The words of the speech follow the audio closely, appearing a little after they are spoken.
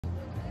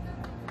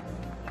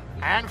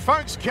And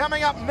folks,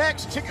 coming up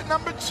next, ticket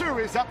number 2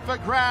 is up for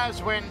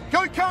grabs when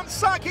Gokhan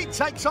Saki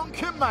takes on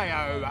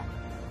Kemayo.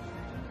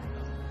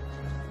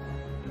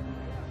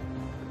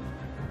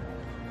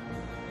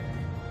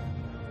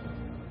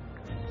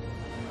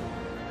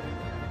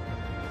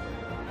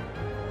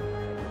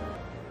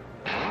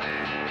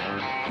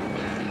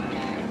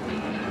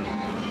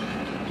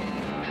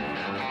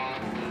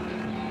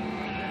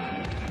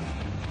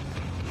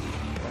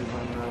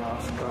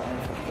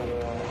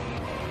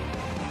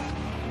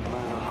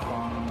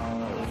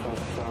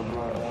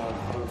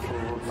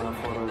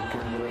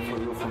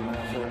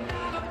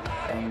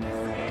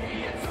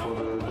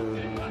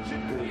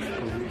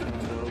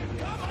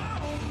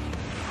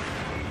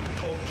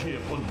 터키의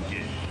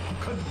번개,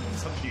 북한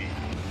사키.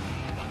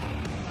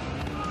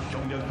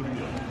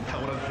 경량근육력,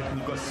 탁월한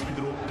테크닉과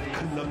스피드로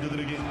큰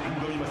남자들에게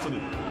공감이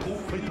맞서는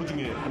톱파이터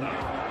중에 하나.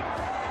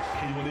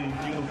 K1의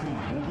인기가 높은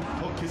모국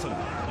터키에선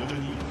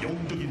여전히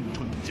영웅적인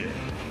존재.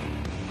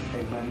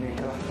 Ik ben niet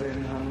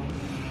krachttrainer gaan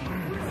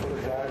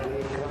vorig jaar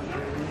de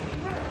krachttraining,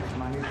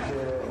 maar niet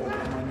op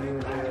de manier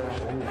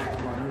hoe ik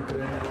maar nu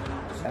train.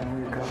 En hoe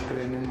je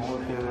krachttraining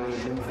hoort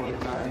dingen voor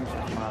elkaar in,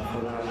 zeg maar,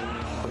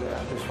 voor de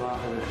echte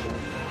zwaargewichten.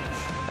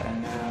 En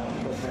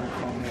dat ben ik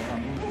gewoon meer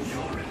gaan doen.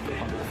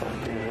 Want ik zag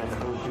tegen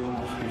grote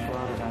jongens die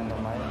zwaarder zijn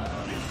dan mij.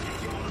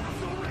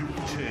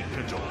 육체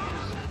교정.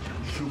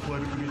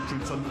 슈퍼헤비급의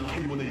줄선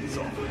K1에 있어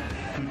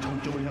그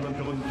정점을 향한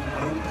벽은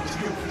바로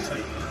지옥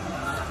사이.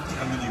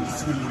 당연히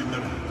우승을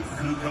노린다면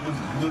그 벽은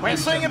We're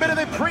seeing a bit of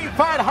the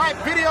pre-fight hype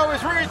video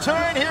as we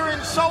return here in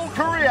Seoul,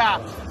 Korea,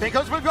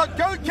 because we've got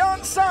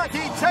Gokhan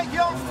Saki taking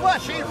on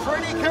flashy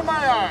Freddy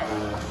Kemayo.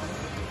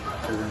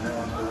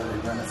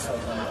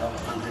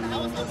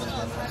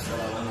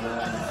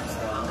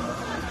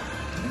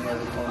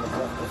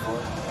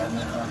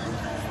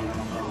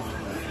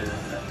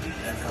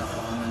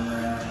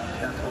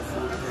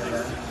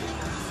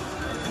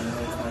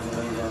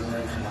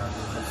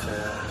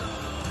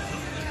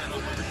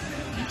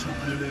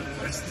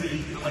 베스트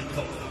 8 파이터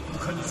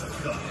북한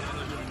사키가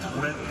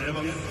올해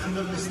대망의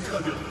피날리스트가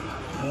된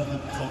모국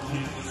터키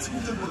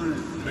승전보를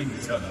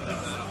맹세한다.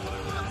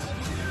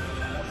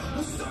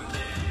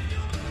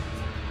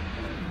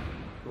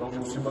 Donc je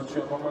me suis battu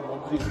à pas mal de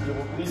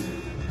reprises.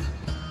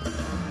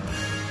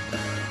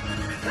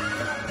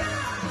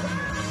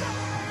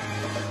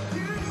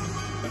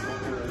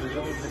 Donc les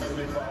gens étaient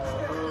donnés par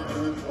 1,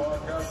 2, 3,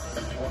 4,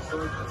 3,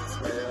 5.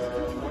 Et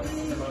moi ce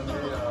qui m'a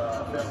amené à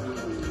faire du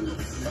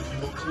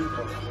kickboxing,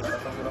 à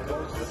faire de la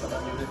boxe, ça m'a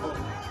amené des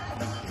formes.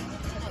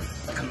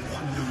 그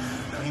환경이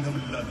강인함을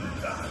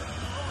낳는다.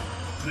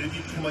 프레디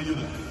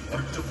케마요는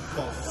어릴 적부터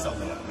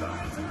싸워왔다.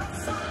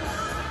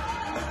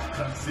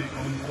 프랑스의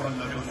검은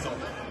호랑나비로서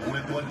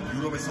오랫동안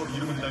유럽에서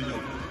이름을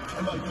날려온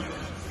케마요.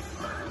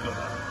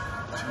 그러나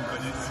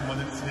지금까지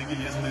수많은 세계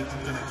예선에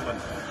출전했지만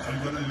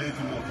결과를 내지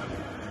못하고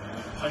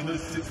파이널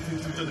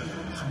 16 출전은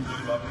한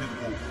걸음 앞에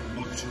두고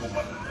놓치고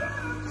말았다.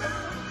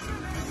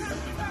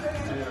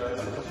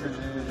 Parce que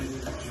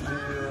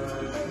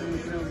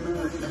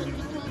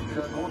j'ai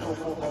un gros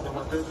enfant dans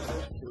ma tête.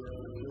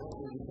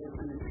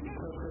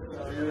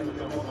 Sérieux,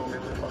 notamment dans mes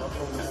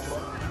préparations de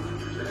combat.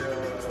 Et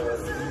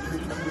depuis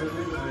toute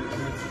l'année,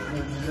 je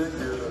me disais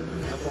que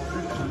j'attends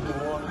juste un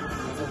tournoi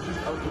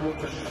de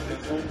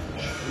qualification.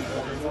 Et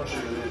pour moi, je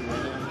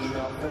vais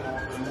à fond dans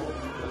l'entraînement.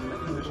 Je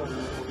mets tous les chances de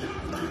mon côté.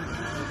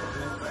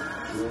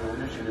 Et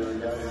aujourd'hui, je suis un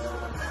gars.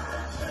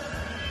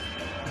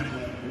 그리고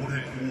올해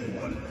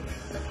 5월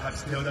같이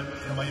태어난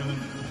케마요는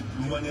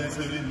루마니아에서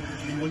열린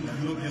K1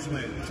 유럽 예선에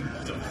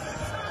출전.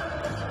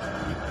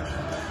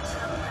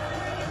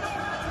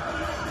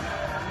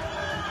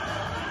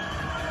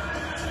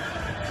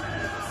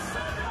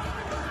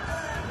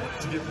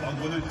 멋지게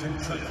왕관을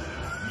쟁취하여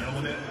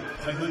영원의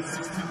파이널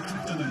 16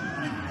 출전을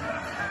이룬다.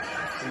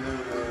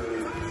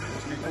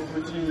 Parce que quand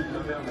petit, ma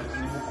mère me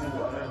disait beaucoup,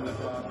 arrête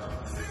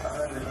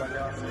les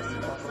bagarres,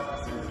 c'est pas ça.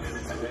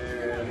 Et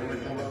je me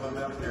trouvais à ma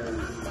mère que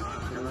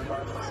le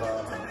match, ça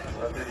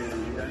fait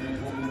gagner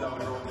beaucoup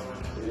d'argent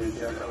et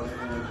qui a permis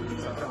à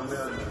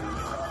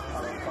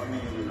la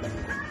famille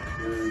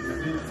de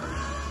vivre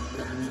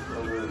dans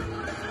la rue.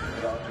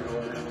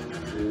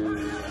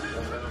 Et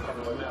ça permettra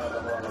de ma mère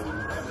d'avoir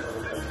une carrière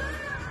avec elle.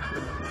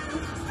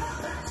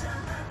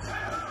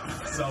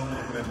 싸움으로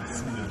보낸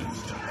승리의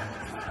시작.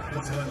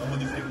 고생한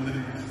어머님께 보내는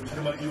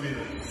케마요의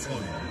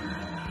선물.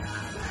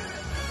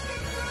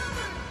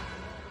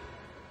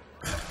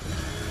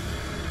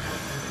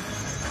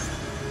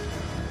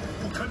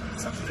 북한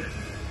사키대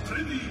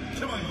프레디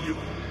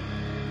케마요.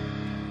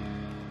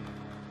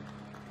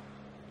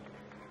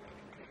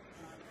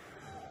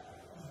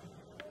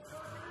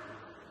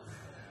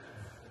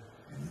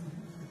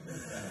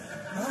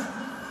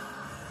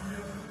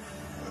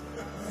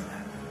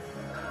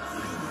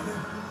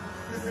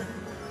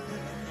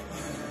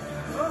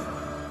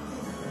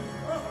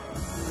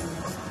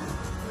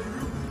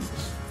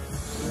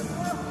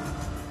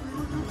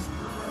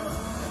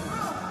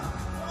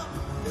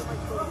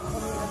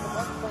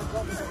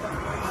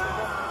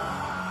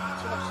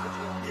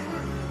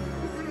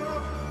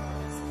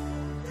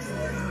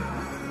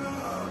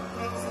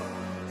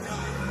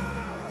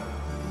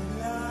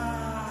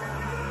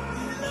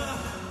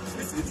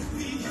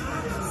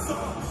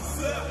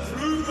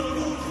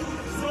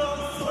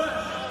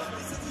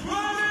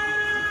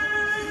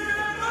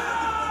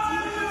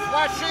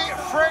 Flashy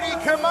Freddy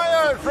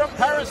Kemayo from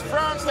Paris,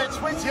 France, the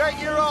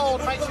 28-year-old,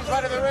 makes his way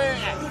to the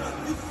ring.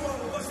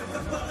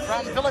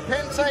 From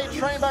Philippines,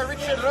 trained by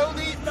Richard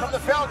Rodi from the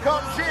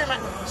Falcon Gym,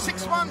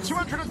 6'1",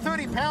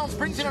 230 pounds,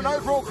 brings in an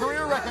overall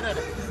career record of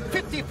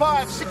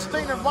 55,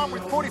 16-1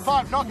 with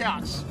 45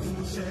 knockouts.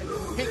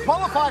 He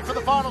qualified for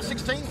the final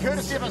 16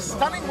 courtesy of a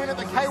stunning win at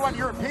the K1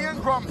 European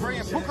Grand Prix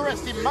in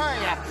Bucharest in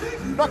May,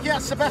 knocking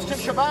out Sebastian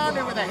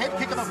Shabanu with a head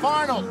kick in the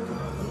final.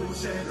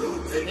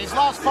 His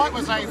last fight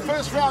was a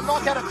first-round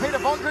knockout of Peter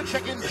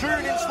Vondricek in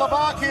June in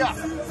Slovakia.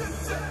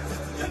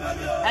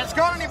 Has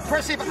got an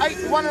impressive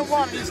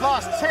 8-1-1 in his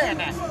last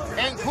 10,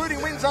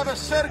 including wins over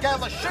Sergei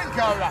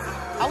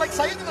Lashenko,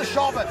 Alexei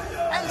Ignashov,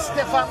 and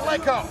Stefan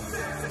Leko.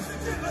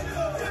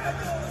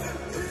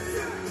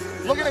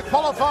 Looking to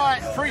qualify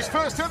for his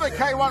first ever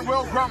K1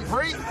 World Grand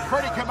Prix,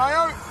 Freddy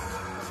Kemayo,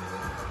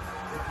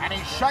 and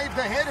he shaved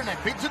the head in a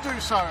bid to do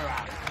so.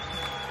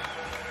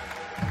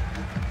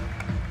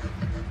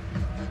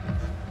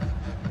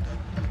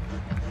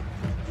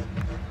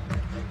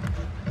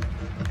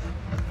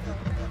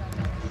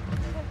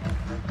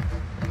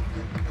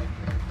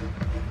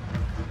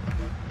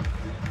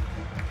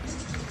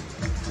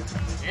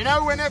 You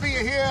know, whenever you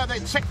hear the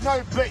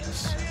techno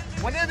beats,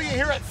 whenever you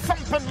hear it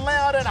thumping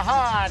loud and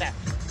hard,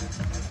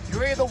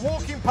 you're either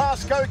walking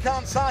past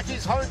Gokhan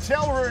Saki's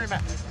hotel room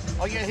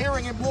or you're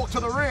hearing him walk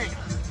to the ring.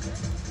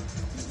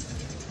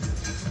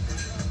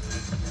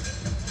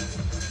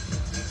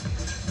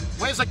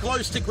 Where's a glow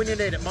stick when you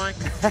need it, Mike?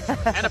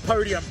 And a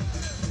podium.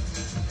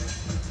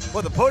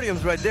 Well, the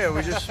podium's right there.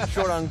 We're just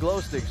short on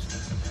glow sticks.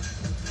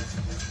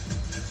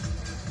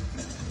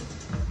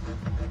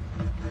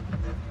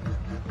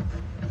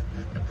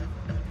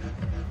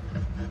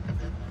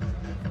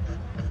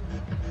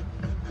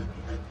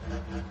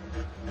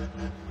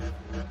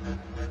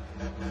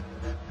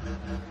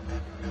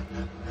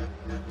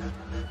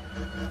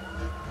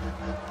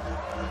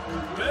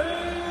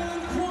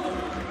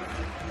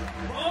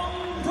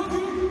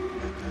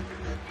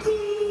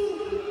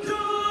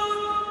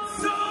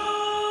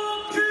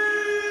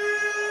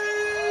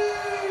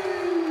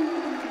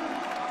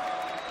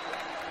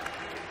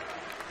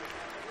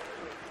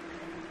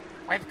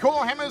 With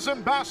Korhammers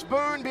and Bass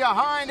Boone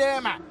behind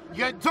him,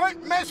 you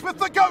don't mess with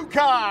the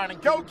Gokhan.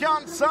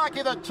 Gokhan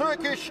Saki, the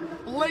Turkish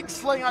leg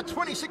slinger,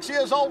 26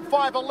 years old,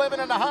 5'11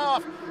 and a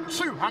half,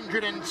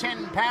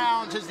 210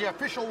 pounds is the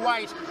official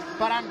weight.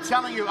 But I'm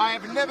telling you, I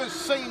have never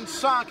seen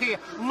Saki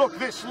look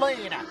this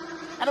lean.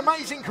 An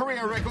amazing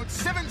career record,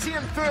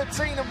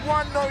 70-13 and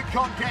 1 no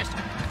contest,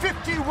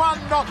 51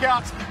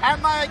 knockouts, and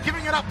they are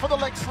giving it up for the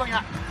leg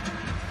slinger.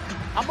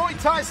 A Muay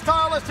Thai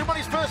stylist who won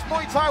his first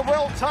Muay Thai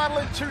world title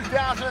in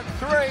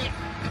 2003.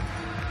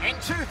 In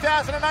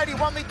 2008, he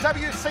won the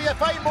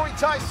WCFA Muay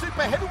Thai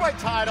Super Heavyweight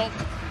title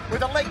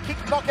with a leg kick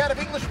knockout of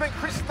Englishman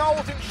Chris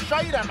Knowles in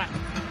Shadham,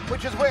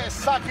 which is where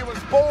Saki was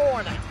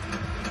born.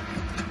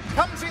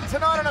 Comes in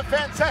tonight on a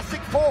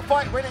fantastic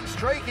 4-fight winning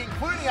streak,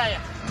 including a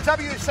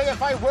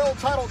WCFA world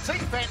title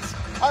defense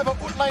over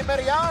Utlay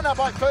Mediana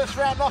by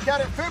first-round knockout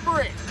in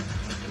February.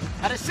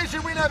 A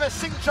decision win over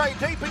Singh Chae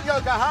Deep in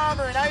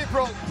Yokohama in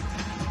April,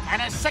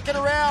 and a second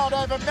round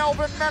over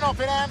Melvin Manoff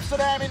in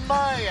Amsterdam in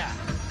May.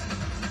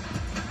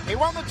 He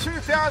won the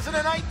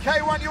 2008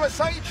 K1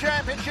 USA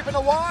Championship in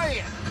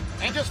Hawaii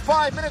in just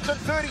 5 minutes and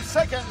 30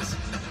 seconds,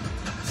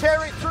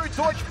 tearing through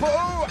Deutsch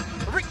Pau,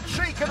 Rick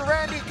Cheek and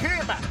Randy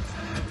Kim.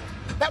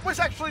 That was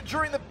actually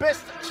during the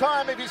best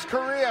time of his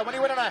career when he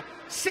went on a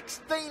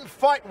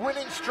 16-fight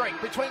winning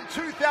streak between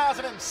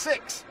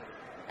 2006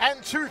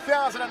 and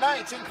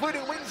 2008,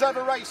 including wins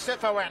over Ray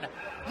Sefoan,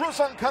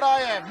 Ruslan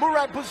Karayev,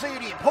 Murad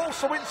Bouzidi, Paul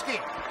Sawinski,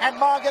 and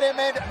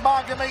Magomed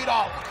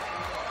Magomedov.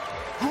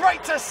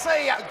 Great to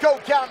see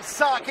Gokhan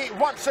Saki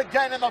once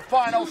again in the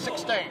final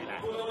 16.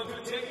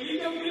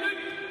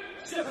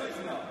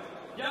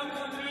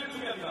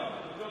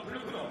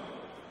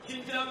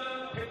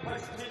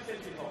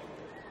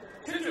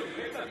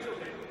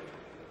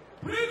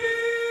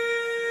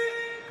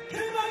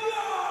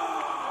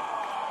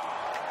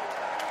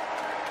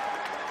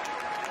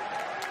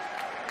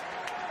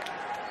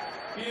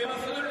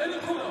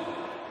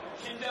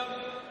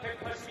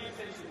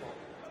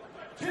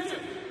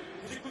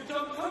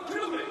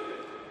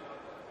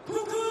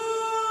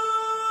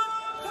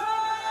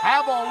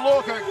 Have a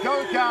look at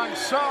Gokhan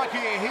Saki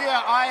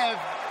here. I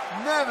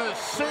have never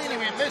seen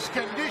him in this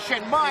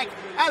condition. Mike,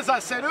 as I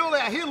said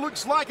earlier, he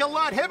looks like a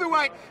light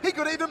heavyweight. He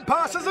could even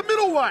pass as a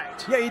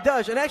middleweight. Yeah, he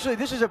does. And actually,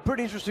 this is a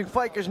pretty interesting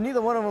fight because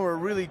neither one of them are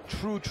really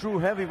true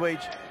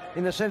heavyweights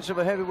in the sense of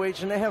a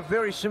heavyweights, and they have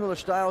very similar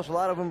styles. A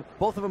lot of them,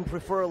 both of them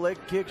prefer leg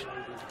kicks.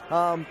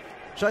 So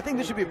I think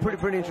this should be a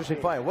pretty interesting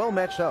fight. Well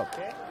matched up.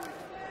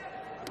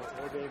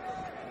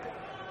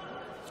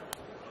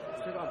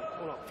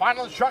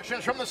 Final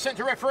instructions from the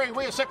center referee.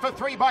 We are set for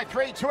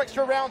 3x3, 2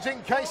 extra rounds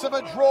in case of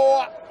a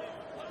draw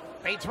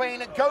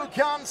between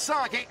Gokhan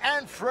Saki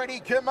and Freddy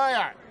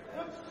Kemayo.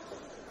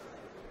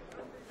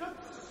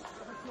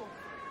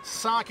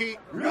 Saki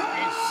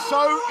is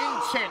so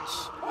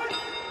intense,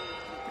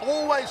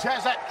 always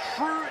has that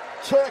true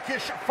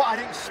Turkish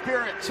fighting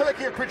spirit.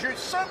 Turkey have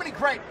produced so many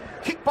great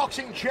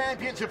kickboxing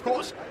champions, of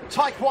course.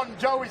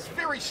 Taekwondo is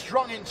very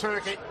strong in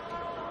Turkey.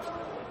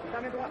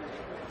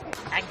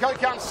 And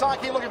Gokhan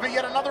Saki looking for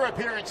yet another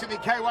appearance in the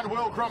K1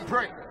 World Grand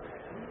Prix.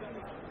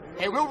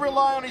 He will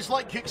rely on his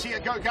leg kicks here,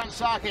 Gokhan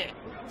Saki.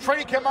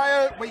 Freddy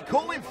Kemayo, we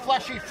call him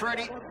Flashy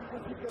Freddy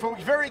for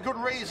very good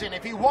reason.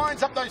 If he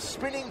winds up those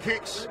spinning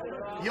kicks,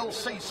 you'll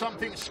see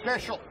something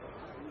special.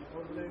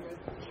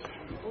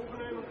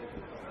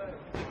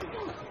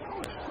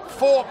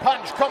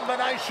 4-punch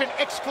combination,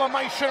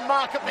 exclamation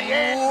mark at the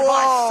end. Whoa.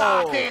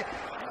 By Saki.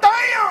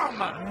 Damn!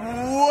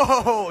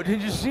 Whoa,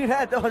 did you see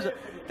that?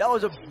 That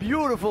was a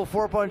beautiful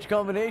 4-punch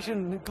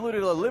combination,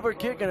 included a liver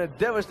kick and a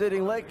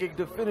devastating leg kick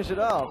to finish it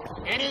off.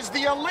 It is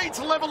the elite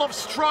level of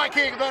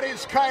striking that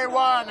is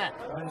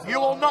K1. You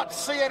will not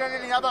see it in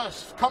any other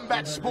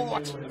combat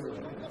sport.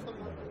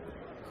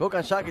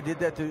 Gokhan Saki did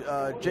that to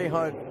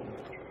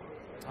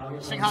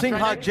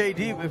Singhat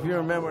JD, if you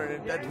remember.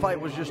 That fight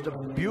was just a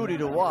beauty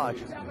to watch.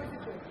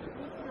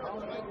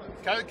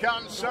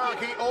 Gokhan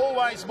Saki,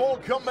 always more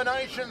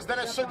combinations than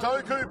a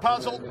Sudoku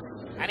puzzle.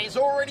 And he's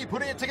already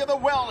putting it together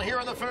well here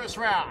in the first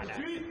round.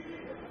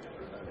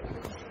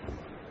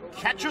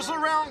 Catches a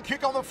round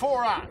kick on the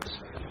forearms.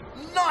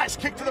 Nice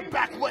kick to the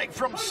back leg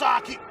from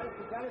Saki.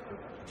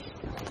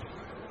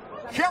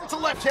 Counter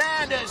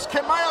left-handers.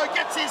 Kemayo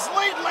gets his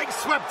lead leg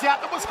swept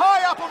out. That was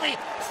high up on the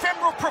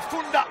femoral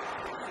profunda.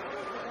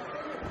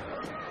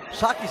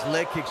 Saki's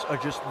leg kicks are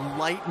just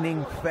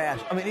lightning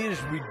fast. I mean, it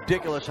is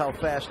ridiculous how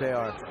fast they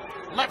are.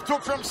 Left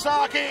hook from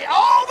Saki.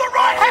 Oh, the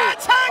right hand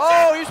tags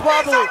Oh, it. he's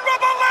wobbly.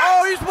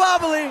 Oh, he's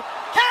wobbly.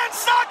 Can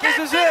Saki This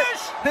is finish?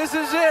 it. This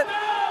is it.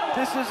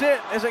 This is it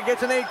as it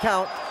gets an 8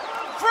 count.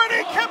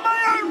 Freddy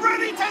Kemayo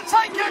ready to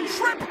take a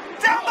trip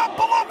down the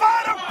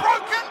boulevard of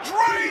broken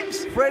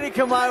dreams. Freddy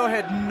Kemayo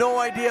had no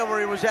idea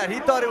where he was at. He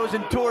thought it was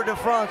in Tour de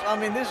France. I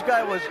mean, this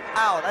guy was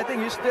out. I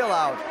think he's still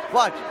out.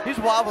 Watch, he's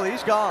wobbly.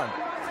 He's gone.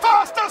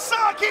 Faster,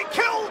 Saki!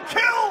 Kill!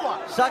 Kill!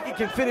 Saki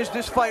can finish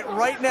this fight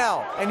right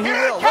now, and he Here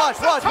will. Watch.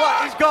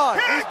 He's gone.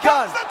 Here He's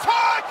done. comes the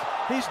tag!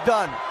 He's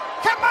done.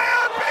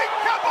 Kemayo, big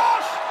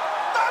kabosh!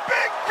 The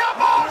big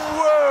kabosh!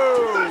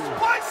 Whoa! This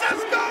place has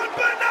gone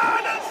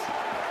bananas!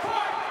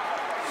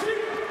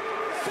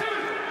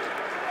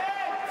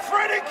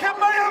 Freddy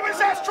Kemayo is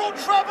astral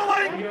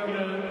traveling!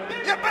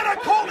 You better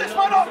call this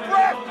one off,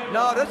 ref!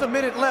 No, there's a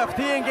minute left.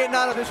 He ain't getting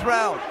out of this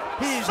round.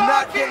 He's Saki!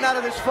 not getting out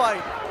of this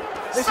fight.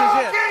 This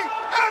Saki, is it.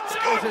 it's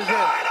good This is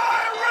night,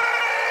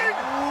 Irene!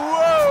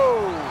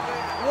 Whoa!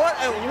 What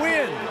a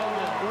win!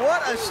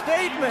 What a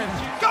statement!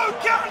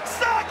 Gokhan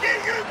Saki,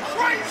 you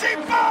crazy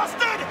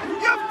bastard!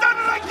 You've done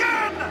it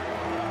again!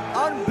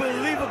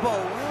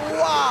 Unbelievable!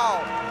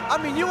 Wow! I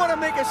mean, you want to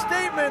make a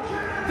statement?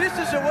 This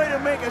is a way to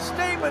make a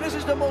statement. This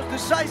is the most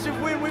decisive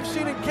win we've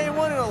seen in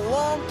K1 in a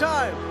long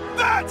time.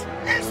 That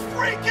is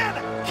freaking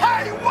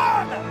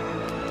K1!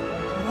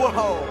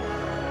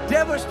 Whoa!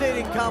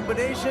 Devastating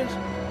combinations.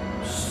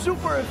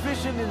 Super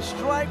efficient in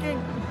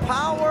striking,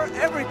 power,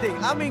 everything.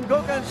 I mean,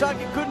 Gokhan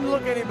Saki couldn't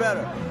look any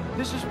better.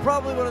 This is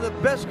probably one of the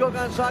best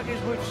Gokhan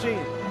Sakis we've seen.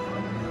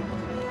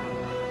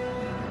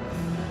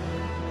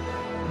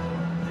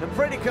 And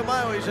Freddy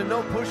Kemayo is a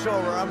no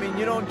pushover. I mean,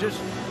 you don't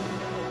just,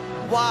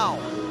 wow.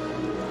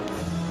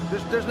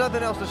 There's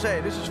nothing else to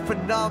say. This is a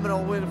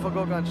phenomenal win for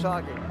Gokhan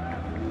Saki.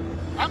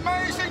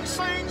 Amazing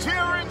scenes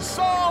here in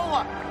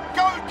Seoul.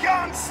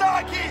 Gokhan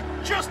Saki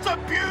just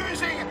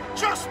abusing,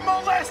 just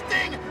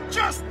molesting,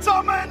 just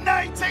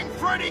dominating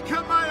Freddy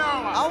Kemayo.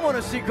 I want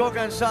to see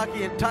Gokhan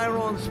Saki and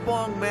Tyrone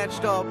Spong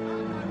matched up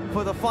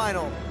for the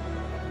final.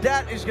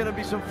 That is going to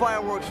be some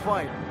fireworks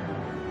fight.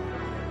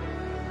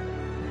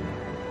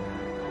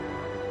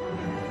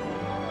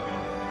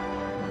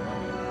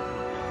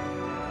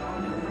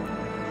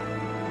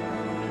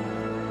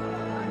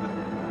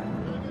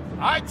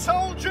 I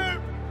told you,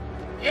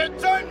 you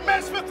don't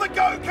mess with the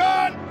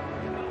Gokhan.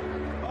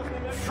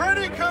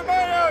 Freddy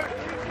Kemayo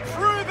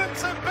proven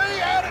to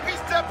be out of his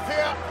depth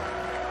here.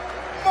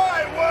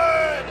 My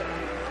word.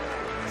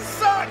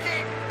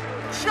 Saki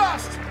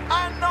just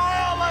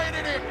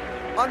annihilated him.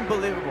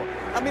 Unbelievable.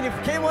 I mean, if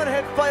K1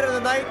 had fight of the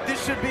night,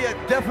 this should be a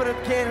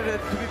definite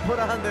candidate to be put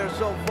on there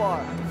so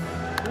far.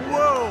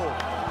 Whoa.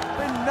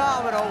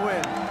 Phenomenal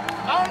win.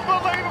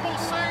 Unbelievable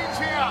scenes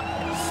here.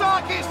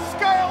 Saki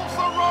scales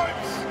the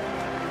ropes.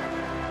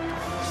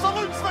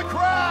 Salutes the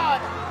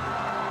crowd.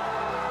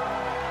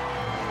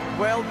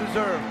 Well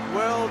deserved.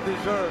 Well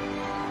deserved.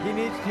 He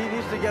needs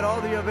to get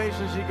all the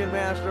ovations he can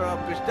master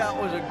up, because that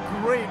was a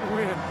great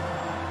win.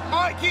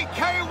 Mikey,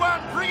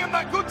 K1 bringing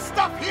the good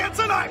stuff here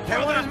tonight.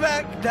 K1 is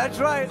back. That's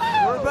right.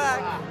 We're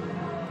back.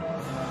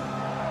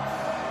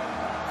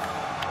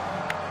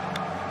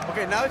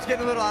 Okay, now it's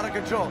getting a little out of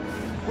control.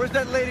 Where's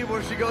that lady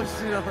where she goes,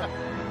 you know,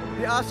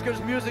 the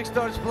Oscars music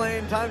starts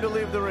playing, time to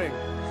leave the ring.